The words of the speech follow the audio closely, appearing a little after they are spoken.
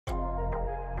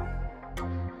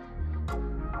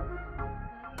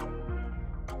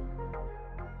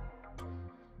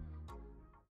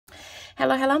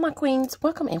Hello, my queens.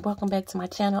 Welcome and welcome back to my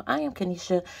channel. I am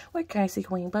Kanisha with Currency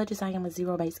Queen Budgets. I am a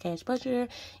zero-based cash budgeter.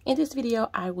 In this video,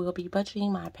 I will be budgeting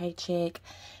my paycheck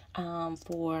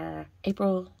for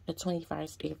April the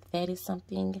 21st. If that is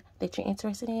something that you're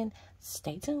interested in,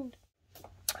 stay tuned.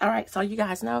 All right, so you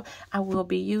guys know I will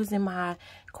be using my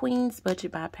Queen's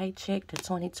Budget by Paycheck, the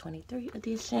 2023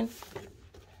 edition.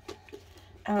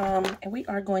 And we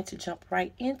are going to jump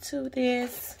right into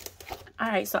this. All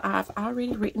right, so I've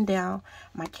already written down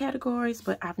my categories,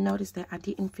 but I've noticed that I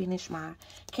didn't finish my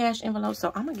cash envelope,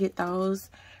 so I'm going to get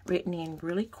those written in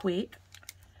really quick.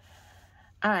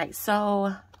 All right,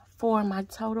 so for my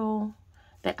total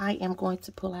that I am going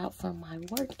to pull out from my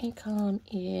work income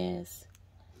is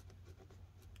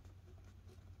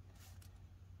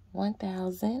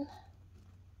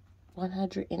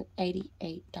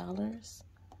 $1,188.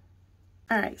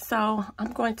 All right, so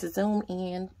I'm going to zoom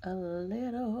in a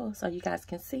little so you guys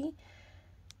can see.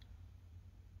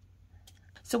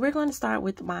 So we're going to start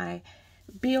with my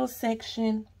bill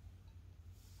section.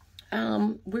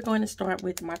 We're going to start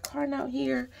with my car note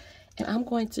here, and I'm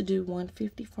going to do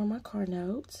 $150 for my car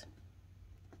note.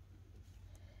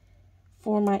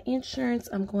 For my insurance,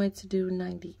 I'm going to do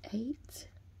 $98.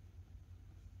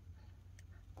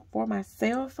 For my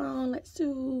cell phone, let's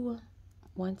do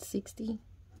 $160.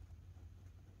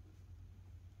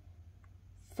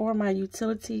 For my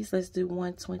utilities, let's do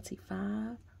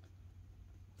 $125.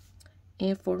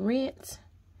 And for rent,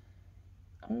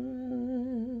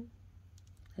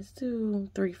 let's do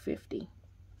 $350.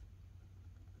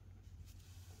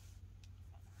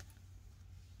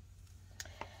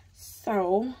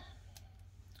 So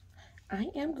I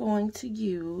am going to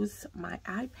use my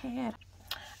iPad.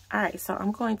 All right, so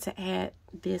I'm going to add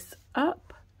this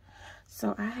up.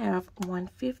 So I have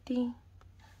 150,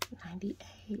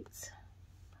 98,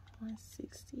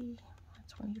 160,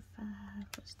 125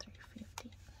 plus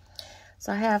 350.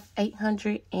 So I have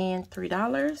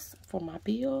 $803 for my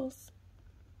bills.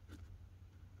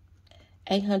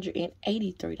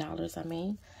 $883, I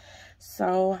mean.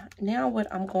 So now what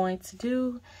I'm going to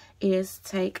do is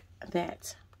take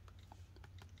that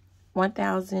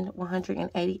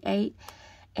 1,188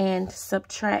 and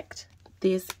subtract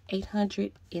this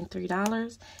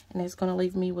 $803, and it's going to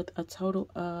leave me with a total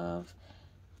of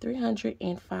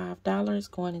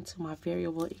 $305 going into my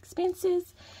variable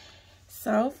expenses.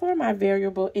 So for my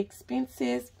variable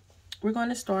expenses, we're going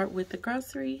to start with the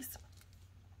groceries.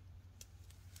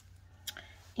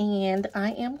 And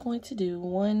I am going to do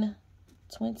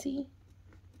 $120.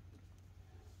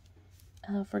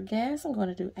 For gas, I'm going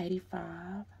to do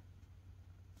 $85.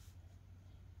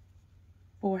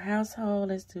 For household,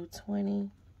 let's do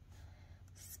 $20.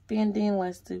 Spending,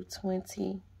 let's do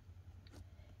 $20.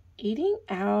 Eating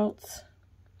out,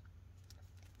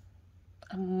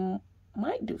 I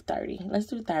might do $30. Let's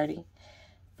do $30.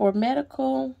 For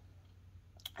medical,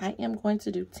 I am going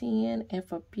to do $10, and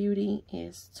for beauty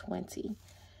is $20.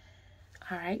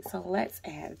 All right, so let's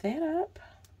add that up.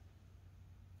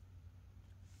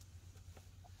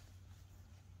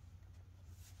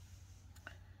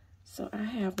 So I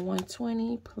have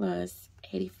 120 plus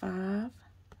 85,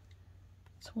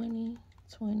 20,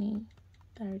 20,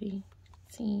 30,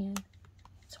 10,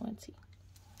 20.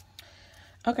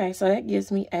 Okay, so that gives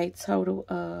me a total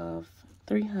of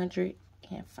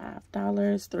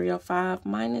 $305. 305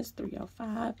 minus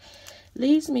 305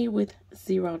 leaves me with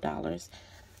 $0.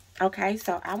 Okay,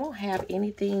 so I won't have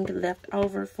anything left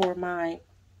over for my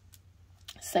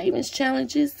savings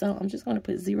challenges, so I'm just going to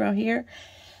put 0 here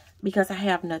because I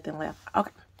have nothing left.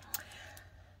 Okay,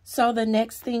 so the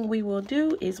next thing we will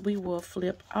do is we will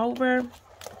flip over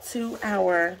to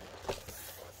our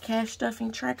cash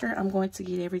stuffing tracker. I'm going to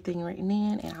get everything written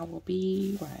in, and I will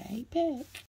be right back.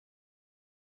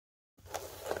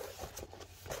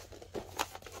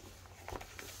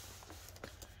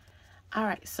 All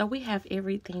right, so we have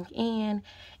everything in,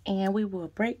 and we will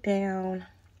break down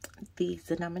these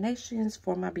denominations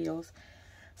for my bills.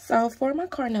 So for my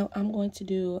car note, I'm going to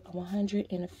do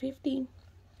 $150.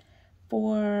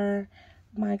 For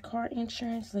my car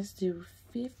insurance, let's do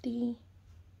 50,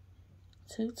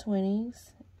 2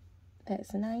 20s.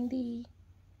 That's 90,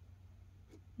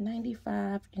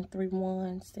 95, and 3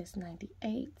 1s. That's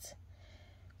 98.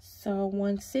 So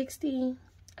 160,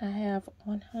 I have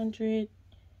 100.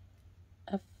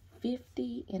 A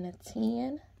 50 and a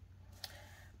 10.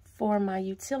 For my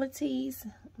utilities,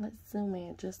 let's zoom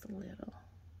in just a little.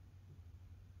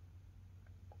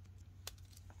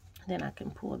 Then I can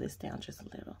pull this down just a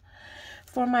little.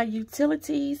 For my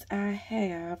utilities, I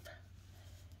have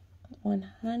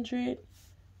 100,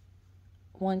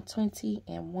 120,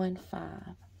 and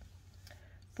 15.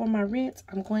 For my rent,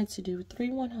 I'm going to do 3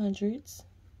 100s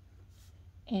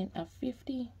and a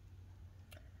 50.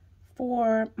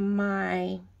 For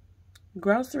my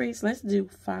groceries, let's do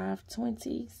 5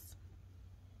 20s,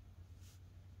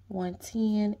 1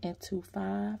 10, and 2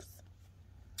 5s.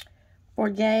 For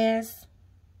gas,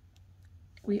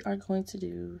 we are going to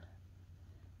do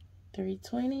 3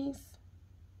 20s,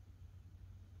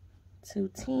 2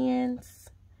 10s,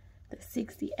 the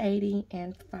 60 80,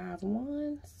 and 5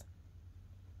 1s.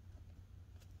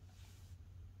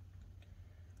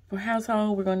 For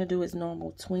household, we're going to do as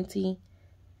normal 20.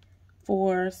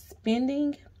 For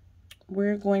spending,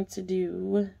 we're going to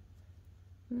do,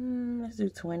 let's do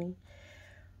 20.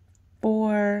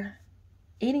 For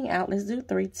eating out, let's do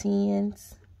 3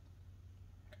 10s.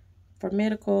 For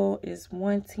medical is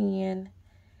 1 10.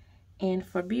 And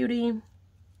for beauty,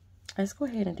 let's go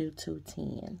ahead and do 2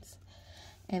 10s.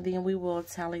 And then we will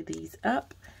tally these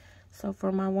up. So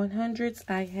for my 100s,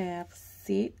 I have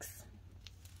 6.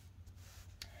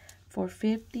 For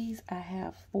 50s, I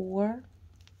have 4.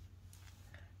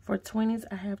 For 20s,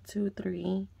 I have 2,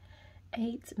 3,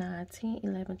 8, 9, 10,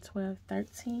 11, 12,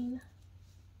 13.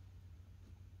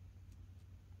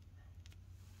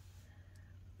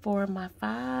 For my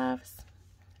 5s,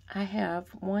 I have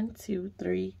 1, 2,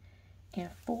 3,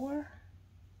 and 4.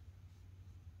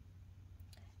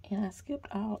 And I skipped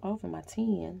all over my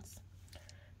 10s.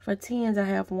 For 10s, I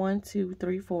have 1, 2,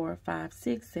 3, 4, 5,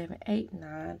 6, 7, 8,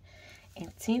 9,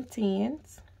 and 10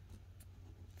 10s.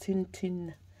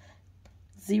 10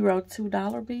 0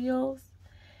 $2 bills.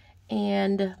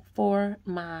 And for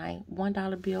my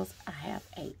 $1 bills, I have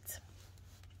 8.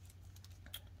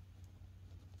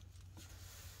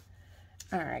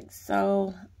 Alright,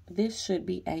 so this should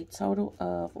be a total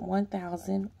of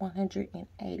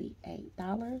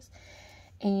 $1,188.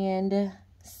 And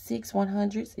 6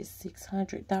 100s is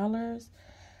 $600.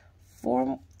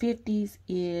 4 50s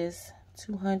is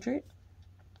 $200.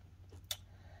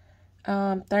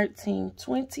 13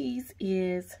 20s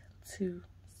is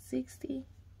 $260.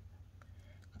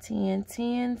 10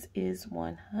 10s is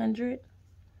 $100.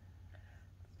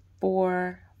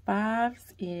 4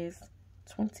 5s is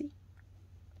 $20.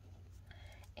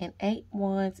 And 8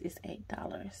 1s is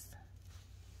 $8.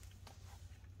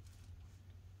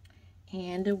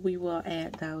 And we will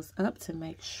add those up to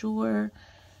make sure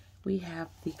we have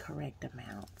the correct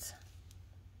amount.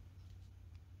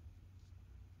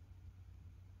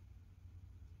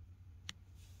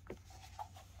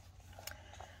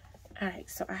 All right,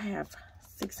 so I have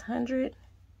 600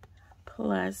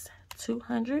 plus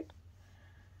 200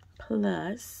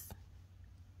 plus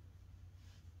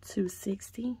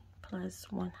 260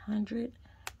 plus 100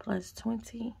 plus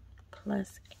 20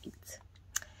 plus 8.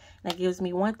 That gives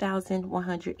me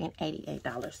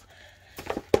 $1,188.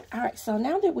 All right, so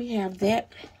now that we have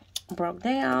that broke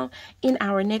down, in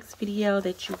our next video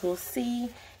that you will see,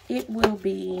 it will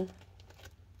be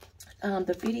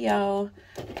the video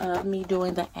of me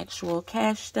doing the actual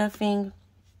cash stuffing.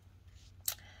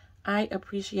 I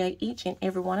appreciate each and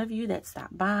every one of you that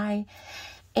stopped by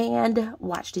and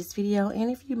watched this video.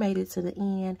 And if you made it to the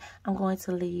end, I'm going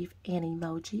to leave an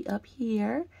emoji up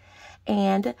here.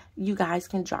 And you guys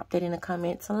can drop that in the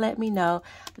comments to let me know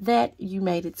that you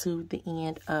made it to the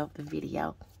end of the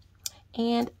video.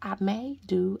 And I may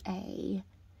do a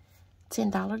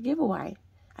 $10 giveaway.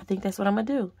 I think that's what I'm going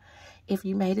to do. If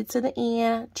you made it to the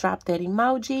end, drop that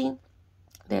emoji.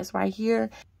 That's right here.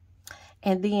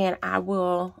 And then I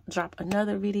will drop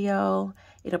another video.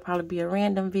 It'll probably be a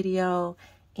random video.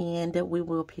 And we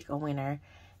will pick a winner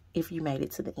if you made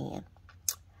it to the end.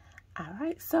 All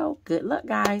right, so good luck,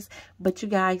 guys. But you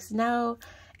guys know,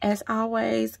 as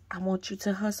always, I want you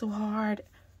to hustle hard,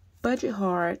 budget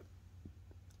hard,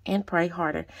 and pray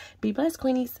harder. Be blessed,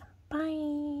 Queenies.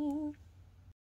 Bye.